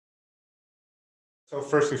So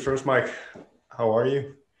first things first, Mike, how are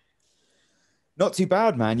you? Not too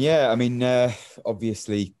bad, man. Yeah, I mean,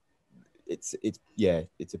 obviously, it's a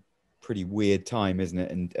pretty weird time, isn't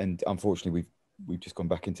it? And unfortunately, we've just gone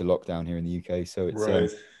back into lockdown here in the UK, so it's Right.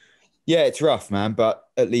 yeah, it's rough, man. But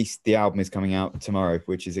at least the album is coming out tomorrow,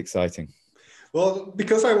 which is exciting. Well,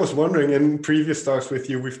 because I was wondering in previous talks with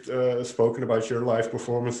you, we've spoken about your live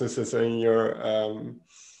performances and your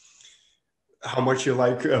how much you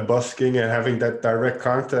like busking and having that direct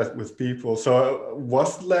contact with people. So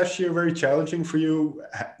was last year very challenging for you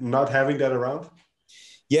not having that around?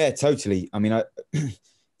 Yeah, totally. I mean,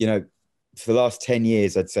 you know, for the last 10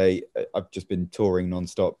 years, I'd say I've just been touring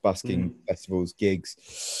nonstop, busking, festivals,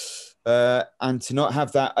 gigs, and to not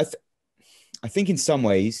have that, I think in some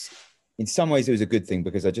ways it was a good thing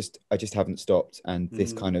because I just haven't stopped, and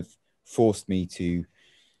this kind of forced me to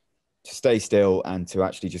stay still and to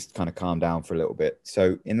actually just kind of calm down for a little bit.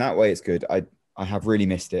 So in that way, it's good. I have really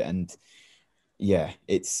missed it, and yeah,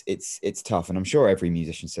 it's tough, and I'm sure every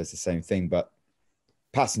musician says the same thing. But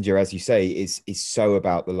Passenger, as you say, is so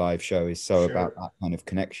about the live show, is so about Sure. that kind of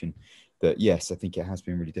connection that yes, I think it has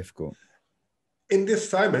been really difficult. In this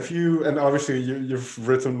time, have you, and obviously you've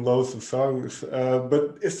written loads of songs,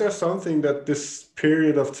 but is there something that this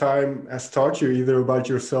period of time has taught you, either about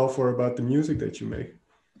yourself or about the music that you make?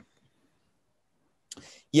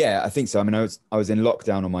 Yeah, I think so. I mean, I was in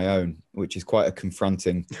lockdown on my own, which is quite a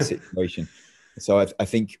confronting situation. So I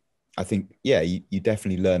think yeah, you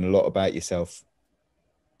definitely learn a lot about yourself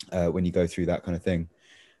when you go through that kind of thing.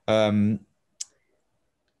 Um,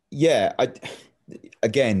 yeah,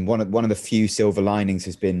 again, one of the few silver linings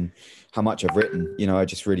has been how much I've written. I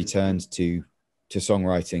just really turned to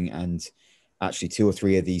songwriting, and actually two or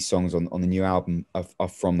three of these songs on the new album are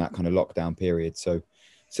from that kind of lockdown period. So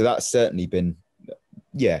that's certainly been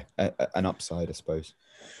yeah an upside, I suppose.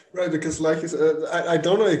 Right, because like you said, I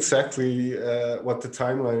don't know exactly what the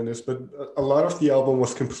timeline is, but a lot of the album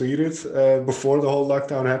was completed before the whole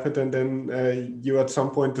lockdown happened, and then you at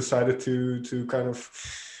some point decided to kind of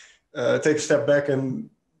take a step back and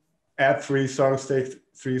add three songs, take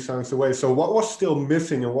three songs away. So what was still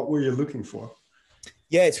missing, and what were you looking for?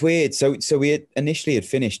 Yeah, it's weird. So we initially had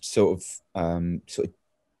finished sort of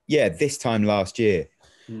yeah this time last year,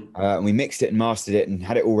 and we mixed it and mastered it and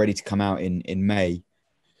had it all ready to come out in May.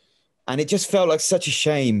 And it just felt like such a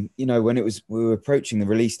shame, when we were approaching the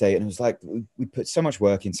release date, and it was like we put so much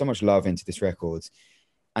work in, so much love into this record,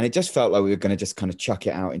 and it just felt like we were going to just kind of chuck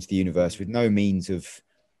it out into the universe with no means of,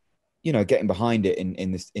 getting behind it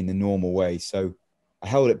in the normal way. So I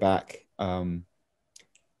held it back, and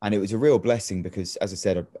it was a real blessing because, as I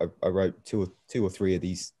said, I wrote two or three of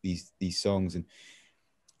these songs, and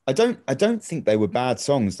I don't think they were bad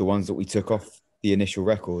songs, the ones that we took off the initial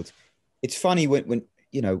record. It's funny when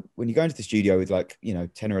you go into the studio with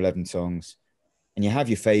 10 or 11 songs, and you have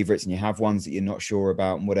your favorites and you have ones that you're not sure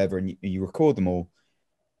about and whatever, and you record them all.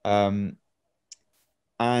 Um,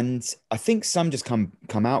 and I think some just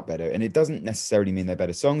come out better, and it doesn't necessarily mean they're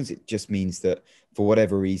better songs. It just means that for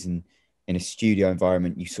whatever reason, in a studio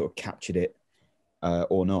environment, you sort of captured it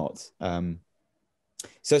or not.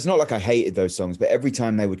 So it's not like I hated those songs, but every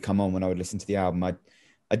time they would come on when I would listen to the album,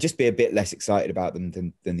 I'd just be a bit less excited about them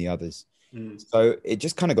than the others. Mm. So it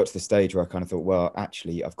just kind of got to the stage where I kind of thought, well,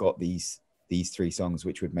 actually, I've got these three songs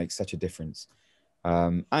which would make such a difference.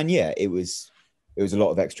 And yeah, it was a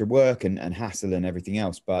lot of extra work and hassle and everything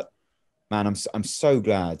else. But man, I'm so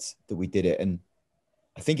glad that we did it, and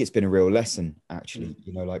I think it's been a real lesson actually.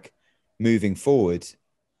 Like moving forward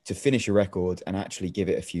to finish a record and actually give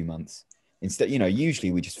it a few months instead.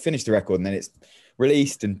 Usually we just finish the record and then it's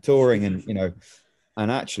released and touring,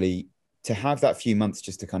 and actually to have that few months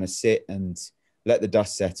just to kind of sit and let the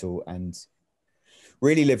dust settle and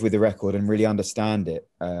really live with the record and really understand it.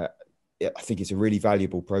 I think it's a really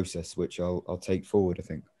valuable process, which I'll take forward, I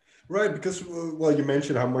think. Right, because well, you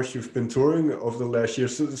mentioned how much you've been touring over the last year.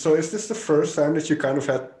 So is this the first time that you kind of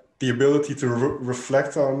had the ability to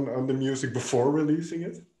reflect on the music before releasing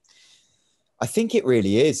it? I think it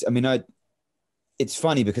really is. I mean, it's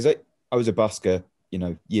funny because I was a busker,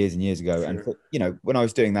 years and years ago. And, Sure. when I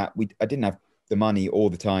was doing that, I didn't have the money or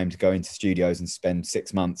the time to go into studios and spend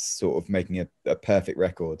 6 months sort of making a perfect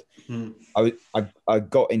record. Hmm. I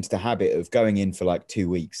got into the habit of going in for like 2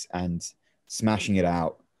 weeks and smashing it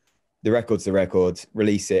out. The record's the record,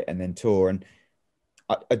 release it, and then tour. And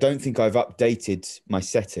I don't think I've updated my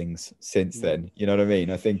settings since then. You know what I mean?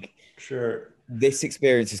 I think Sure. this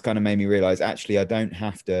experience has kind of made me realize actually I don't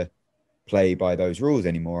have to play by those rules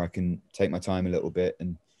anymore. I can take my time a little bit,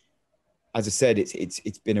 and as I said,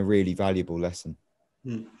 it's been a really valuable lesson.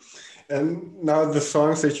 Hmm. And now the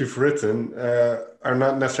songs that you've written are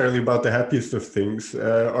not necessarily about the happiest of things,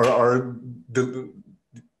 or are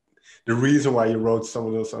the reason why you wrote some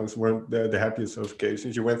of those songs weren't the happiest of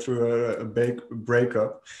occasions. You went through a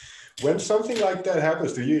breakup. When something like that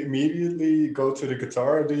happens, do you immediately go to the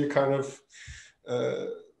guitar, or do you kind of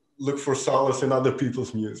look for solace in other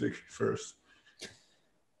people's music first?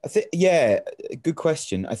 I think, yeah, good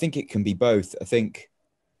question. I think it can be both. I think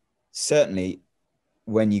certainly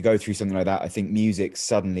when you go through something like that, I think music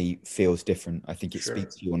suddenly feels different. I think it Sure.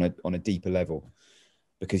 speaks to you on a deeper level,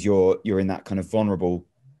 because you're in that kind of vulnerable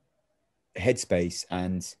headspace,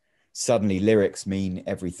 and suddenly lyrics mean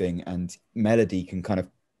everything, and melody can kind of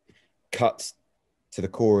cut to the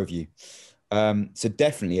core of you. So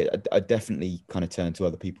definitely, I definitely kind of turn to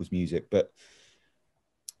other people's music, but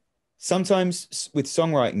sometimes with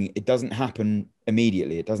songwriting, it doesn't happen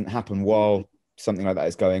immediately. It doesn't happen while something like that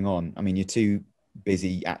is going on. I mean, you're too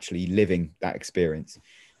busy actually living that experience.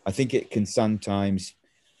 I think it can sometimes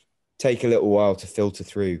take a little while to filter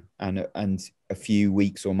through, and a few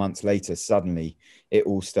weeks or months later, suddenly it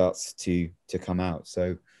all starts to come out.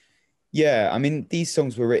 So yeah, I mean, these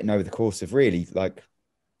songs were written over the course of really like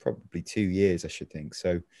probably 2 years, I should think.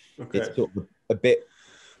 So Okay. it's sort of a bit,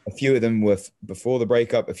 a few of them were before the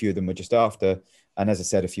breakup, a few of them were just after, and as I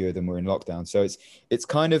said, a few of them were in lockdown. So it's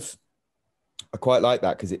kind of, I quite like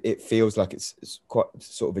that, because it feels like it's quite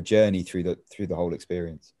sort of a journey through the whole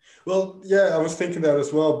experience. Well, yeah, I was thinking that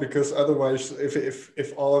as well, because otherwise,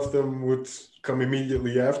 if all of them would come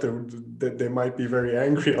immediately after, they might be very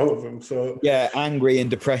angry, all of them. So Yeah, angry and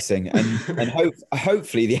depressing, and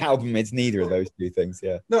hopefully the album is neither of those two things.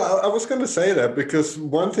 Yeah. no, I was going to say that because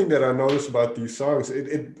one thing that I noticed about these songs,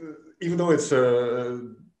 it even though it's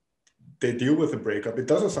they deal with a breakup, it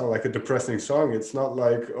doesn't sound like a depressing song. It's not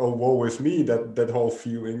like, oh, woe is me, that whole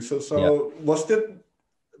feeling. So Yeah. was that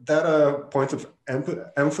a point of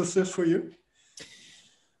emphasis for you?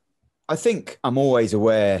 I think I'm always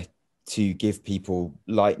aware to give people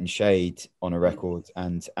light and shade on a record,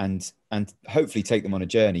 and hopefully take them on a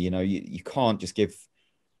journey. You know, you can't just give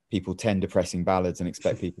people 10 depressing ballads and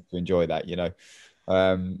expect people to enjoy that, you know.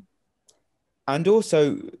 And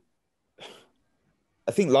also,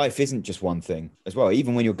 I think life isn't just one thing as well.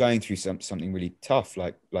 Even when you're going through something really tough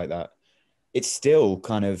like that, it's still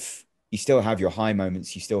kind of, you still have your high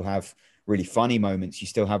moments, you still have really funny moments, you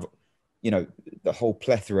still have, you know, the whole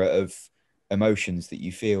plethora of emotions that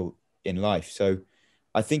you feel in life. So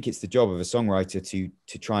I think it's the job of a songwriter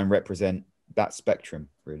to try and represent that spectrum,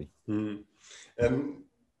 really. Mm. And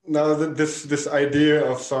now this idea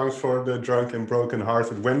of songs for the drunk and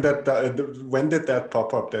broken-hearted, when did that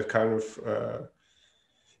pop up? That kind of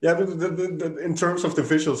yeah, in terms of the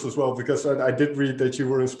visuals as well, because I did read that you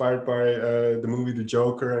were inspired by the movie The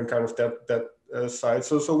Joker and kind of that side.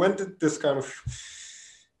 So when did this kind of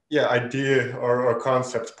idea or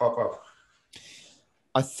concept pop up?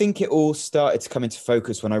 I think it all started to come into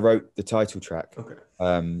focus when I wrote the title track,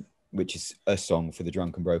 Okay. which is a song for the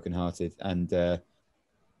drunk and broken-hearted, and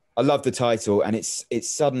I love the title, and it's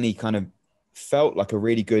suddenly kind of felt like a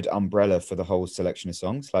really good umbrella for the whole selection of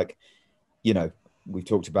songs. Like, you know, we've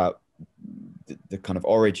talked about the kind of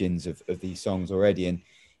origins of these songs already, and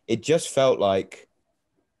it just felt like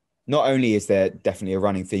not only is there definitely a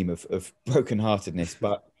running theme of brokenheartedness,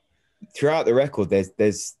 but throughout the record,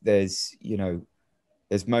 there's you know,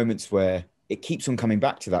 there's moments where it keeps on coming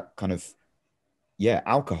back to that kind of, yeah,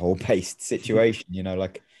 alcohol based situation, you know,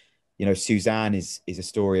 like, you know, Suzanne is a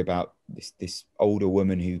story about this older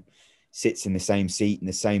woman who sits in the same seat in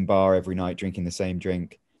the same bar every night, drinking the same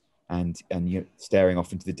drink, and you know, staring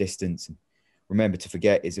off into the distance. And Remember to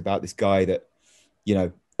Forget is about this guy that, you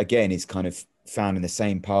know, again is kind of found in the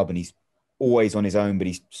same pub, and he's always on his own, but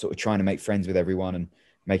he's sort of trying to make friends with everyone and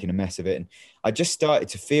making a mess of it. And I just started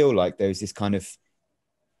to feel like there was this kind of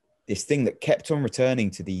this thing that kept on returning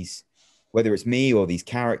to these, whether it's me or these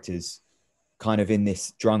characters, kind of in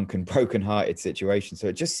this drunk and broken-hearted situation. So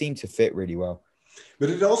it just seemed to fit really well.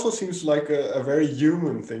 But it also seems like a very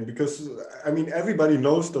human thing, because I mean, everybody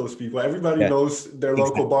knows those people. Everybody Yeah, knows their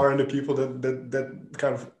local exactly. bar and the people that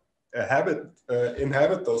kind of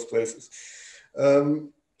inhabit those places.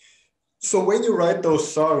 Um, so when you write those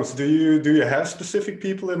songs, do you have specific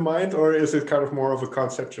people in mind, or is it kind of more of a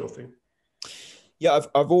conceptual thing? Yeah,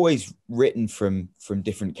 I've always written from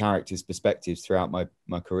different characters' perspectives throughout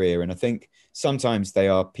my career, and I think sometimes they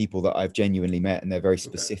are people that I've genuinely met, and they're very Okay.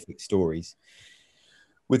 specific stories.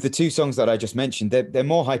 With the two songs that I just mentioned, they're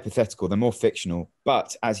more hypothetical, they're more fictional.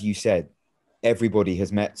 But as you said, everybody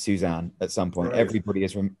has met Suzanne at some point. Right. Everybody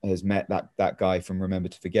has met that guy from Remember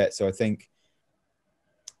to Forget. So I think,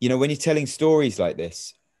 you know, when you're telling stories like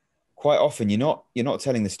this, quite often you're not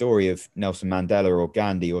telling the story of Nelson Mandela or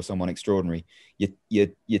Gandhi or someone extraordinary.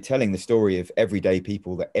 You're telling the story of everyday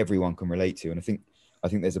people that everyone can relate to, and I think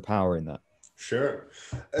there's a power in that. Sure.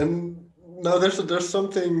 And now there's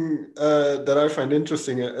something that I find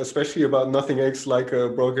interesting, especially about Nothing Aches Like a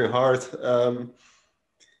Broken Heart.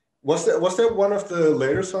 Was that one of the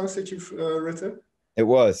later songs that you've written? It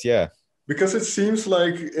was, yeah. Because it seems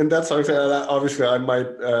like in that song, obviously I might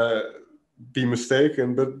be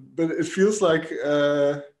mistaken, but it feels like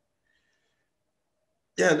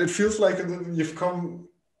it feels like you've come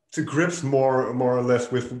to grips more or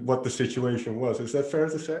less with what the situation was. Is that fair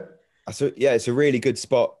to say? So yeah, it's a really good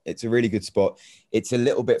spot. It's a really good spot. It's a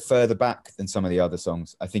little bit further back than some of the other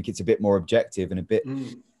songs. I think it's a bit more objective and a bit,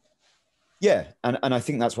 yeah. And I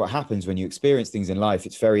think that's what happens when you experience things in life.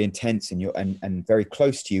 It's very intense and very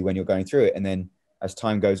close to you when you're going through it. And then as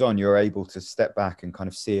time goes on, you're able to step back and kind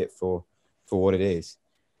of see it for what it is.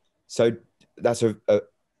 So that's an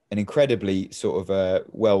incredibly sort of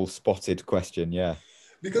well spotted question. Yeah.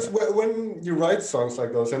 Because when you write songs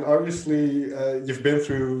like those, and obviously you've been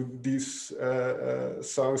through these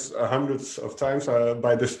songs hundreds of times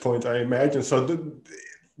by this point, I imagine. So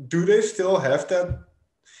do they still have that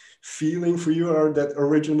feeling for you, or that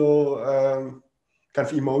original kind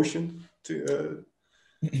of emotion to?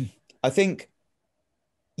 I think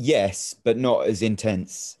yes, but not as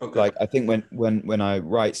intense. Okay. Like I think when I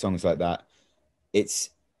write songs like that, it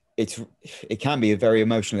can be a very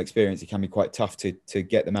emotional experience. It can be quite tough to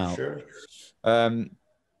get them out. Sure.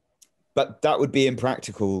 But that would be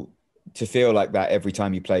impractical to feel like that every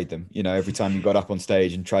time you played them. You know, every time you got up on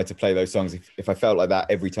stage and tried to play those songs. If I felt like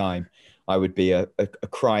that every time, I would be a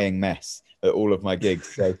crying mess at all of my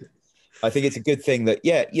gigs. So I think it's a good thing that,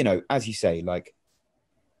 yeah, you know, as you say, like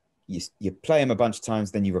you play them a bunch of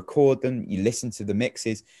times, then you record them, you listen to the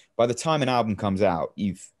mixes. By the time an album comes out,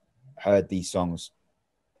 you've heard these songs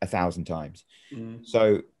 1,000 times.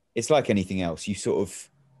 So it's like anything else.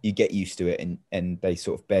 You get used to it and they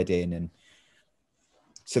sort of bed in. And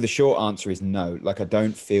so the short answer is no, like I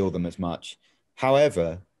don't feel them as much.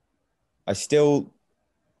 However, I still,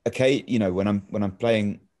 okay, you know, when I'm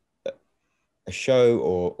playing a show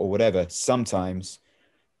or whatever, sometimes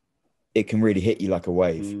it can really hit you like a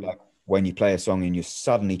wave. Like when you play a song and you're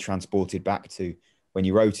suddenly transported back to when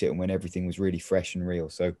you wrote it and when everything was really fresh and real.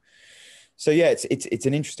 So yeah, it's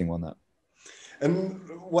an interesting one, that. And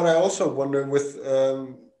what I also wonder with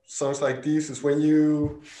songs like these is when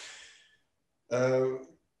you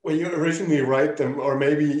originally write them, or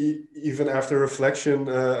maybe even after reflection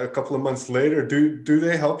a couple of months later, do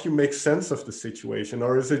they help you make sense of the situation,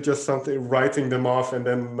 or is it just something writing them off and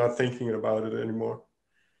then not thinking about it anymore?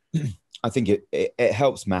 I think it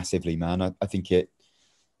helps massively, man. I think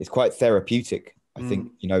it's quite therapeutic. I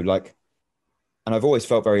think, you know, like, and I've always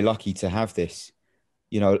felt very lucky to have this.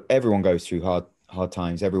 You know, everyone goes through hard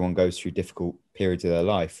times. Everyone goes through difficult periods of their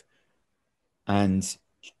life, and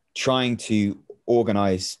trying to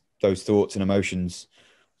organize those thoughts and emotions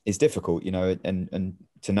is difficult, you know, and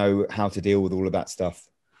to know how to deal with all of that stuff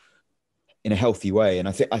in a healthy way. And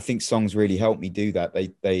I think songs really help me do that.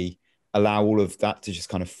 They allow all of that to just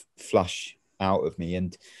kind of flush out of me.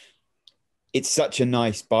 And it's such a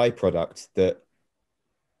nice byproduct that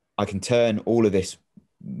I can turn all of this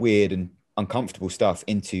weird and uncomfortable stuff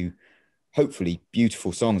into hopefully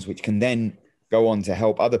beautiful songs, which can then go on to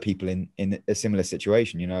help other people in a similar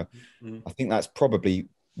situation. You know, I think that's probably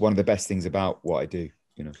one of the best things about what I do,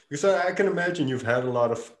 you know. Because I can imagine you've had a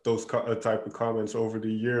lot of those type of comments over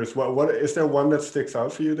the years. What is there one that sticks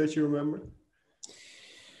out for you that you remember?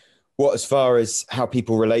 What, as far as how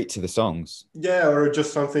people relate to the songs? Yeah, or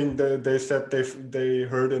just something that they said they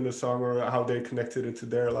heard in the song, or how they connected it to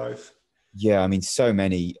their life. Yeah, I mean, so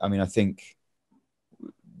many. I mean, I think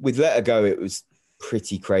with Let Her Go, it was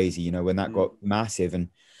pretty crazy, you know, when that got massive. And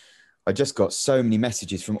I just got so many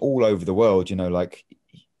messages from all over the world, you know, like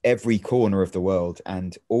every corner of the world.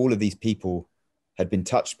 And all of these people had been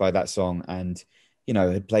touched by that song and, you know,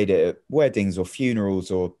 had played it at weddings or funerals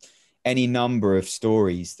or any number of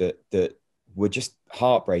stories that were just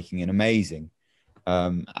heartbreaking and amazing.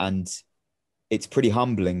 And it's pretty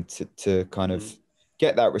humbling to kind of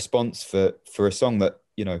get that response for a song that,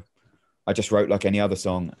 you know, I just wrote like any other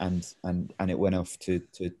song, and it went off to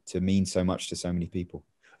mean so much to so many people.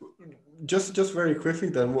 Just very quickly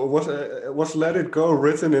then, was Let It Go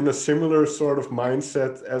written in a similar sort of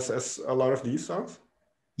mindset as a lot of these songs?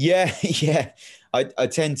 Yeah. I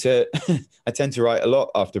tend to write a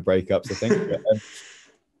lot after breakups, I think.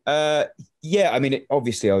 But, yeah, I mean,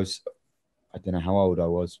 obviously I don't know how old I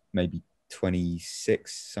was, maybe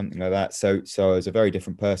 26, something like that. So I was a very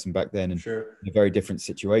different person back then, and Sure. in a very different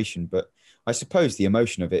situation. But I suppose the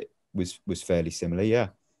emotion of it was fairly similar. Yeah.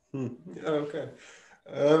 Okay.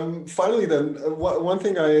 Finally, then, one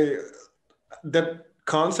thing that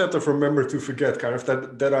concept of remember to forget, kind of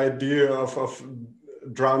that idea of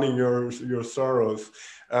drowning your sorrows.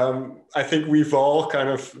 I think we've all kind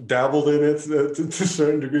of dabbled in it to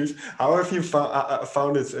certain degrees. How have you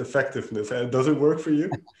found its effectiveness? Does it work for you?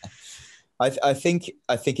 I think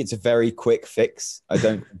it's a very quick fix. I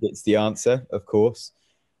don't think it's the answer, of course.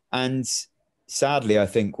 And sadly, I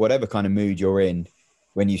think whatever kind of mood you're in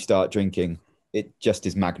when you start drinking, it just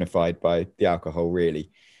is magnified by the alcohol, really.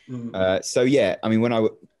 So yeah, I mean, when I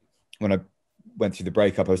went through the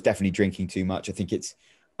breakup, I was definitely drinking too much. I think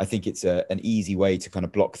it's an easy way to kind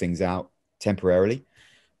of block things out temporarily,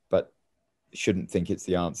 but shouldn't think it's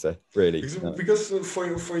the answer, really. Because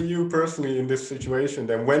for you personally in this situation,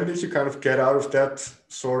 then when did you kind of get out of that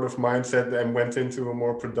sort of mindset and went into a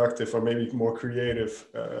more productive or maybe more creative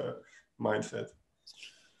mindset?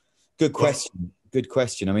 Good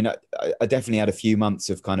question. I mean, I definitely had a few months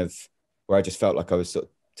of kind of where I just felt like I was sort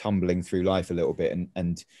of tumbling through life a little bit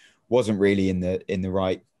and wasn't really in the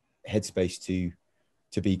right headspace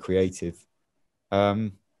to be creative.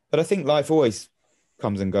 But I think life always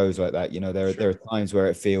comes and goes like that. You know, there are times where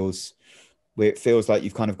it feels like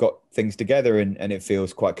you've kind of got things together and it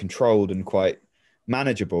feels quite controlled and quite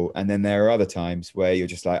manageable. And then there are other times where you're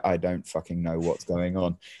just like, I don't fucking know what's going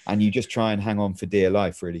on. And you just try and hang on for dear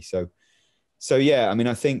life, really. So yeah, I mean,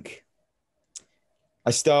 I think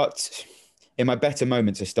I start in my better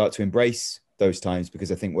moments, I start to embrace those times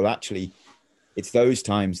because I think, well, actually, it's those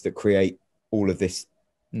times that create all of this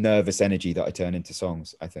nervous energy that I turn into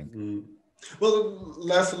songs, I think. Well,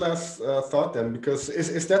 last thought then, because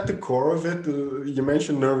is that the core of it? You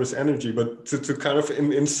mentioned nervous energy, but to kind of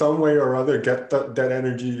in some way or other get that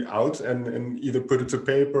energy out and either put it to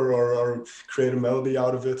paper or create a melody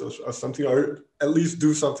out of it or something, or at least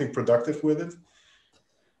do something productive with it?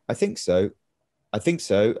 I think so. I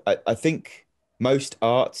think most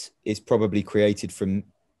art is probably created from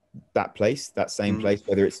that place, that same place,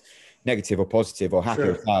 whether it's negative or positive or happy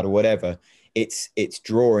or sad or whatever. It's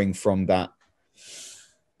drawing from that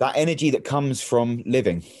energy that comes from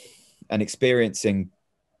living and experiencing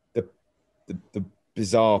the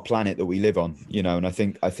bizarre planet that we live on, you know. And I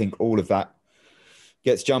think all of that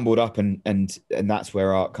gets jumbled up and that's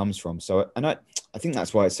where art comes from. So I think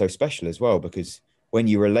that's why it's so special as well, because when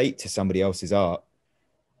you relate to somebody else's art,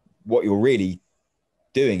 what you're really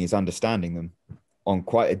doing is understanding them on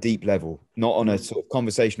quite a deep level, not on a sort of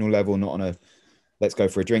conversational level, not on a let's go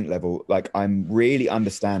for a drink level. Like, I'm really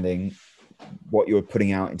understanding what you're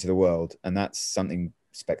putting out into the world, and that's something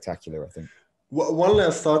spectacular, I think. One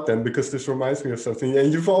last thought then, because this reminds me of something,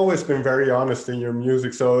 and you've always been very honest in your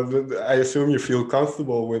music, so I assume you feel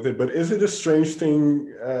comfortable with it, but is it a strange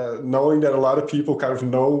thing knowing that a lot of people kind of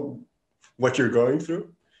know what you're going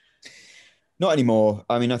through? Not anymore.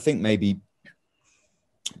 I mean, I think maybe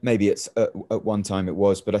it's at one time it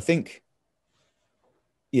was, but I think,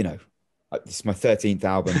 you know, this is my 13th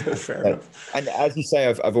album. Fair enough. And as you say,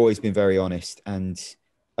 I've always been very honest, and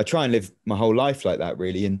I try and live my whole life like that,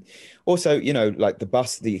 really. And also, you know, like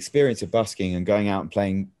the experience of busking and going out and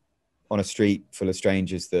playing on a street full of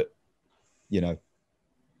strangers that, you know,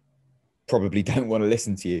 probably don't want to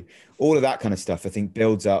listen to you. All of that kind of stuff, I think,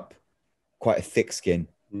 builds up quite a thick skin.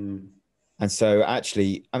 And so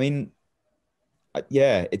actually, I mean,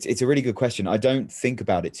 yeah, it's a really good question. I don't think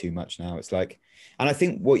about it too much now. It's like, and I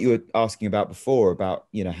think what you were asking about before about,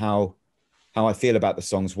 you know, how I feel about the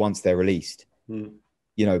songs once they're released,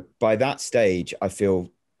 you know, by that stage, I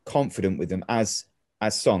feel confident with them as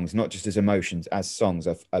songs, not just as emotions, as songs.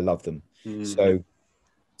 I love them. So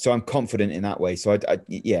I'm confident in that way. So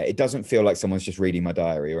yeah, it doesn't feel like someone's just reading my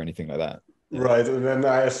diary or anything like that. Right. And then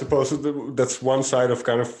I suppose that's one side of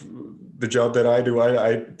kind of the job that I do.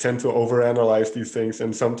 I tend to overanalyze these things,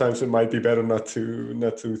 and sometimes it might be better not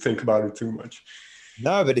to think about it too much.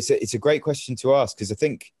 No, but it's a great question to ask, because I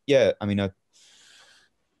think, yeah, I mean, I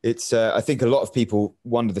think a lot of people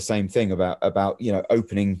wonder the same thing about, you know,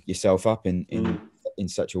 opening yourself up in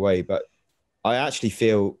such a way. But I actually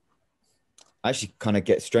feel, I actually kind of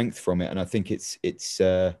get strength from it. And I think it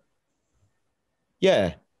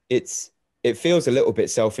feels a little bit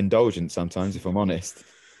self-indulgent sometimes, if I'm honest.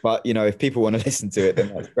 But, you know, if people want to listen to it,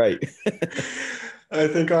 then that's great. I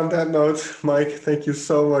think on that note, Mike, thank you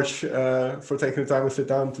so much for taking the time to sit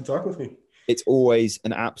down to talk with me. It's always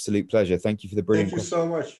an absolute pleasure. Thank you for the brilliant question. Thank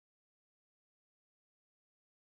you so much.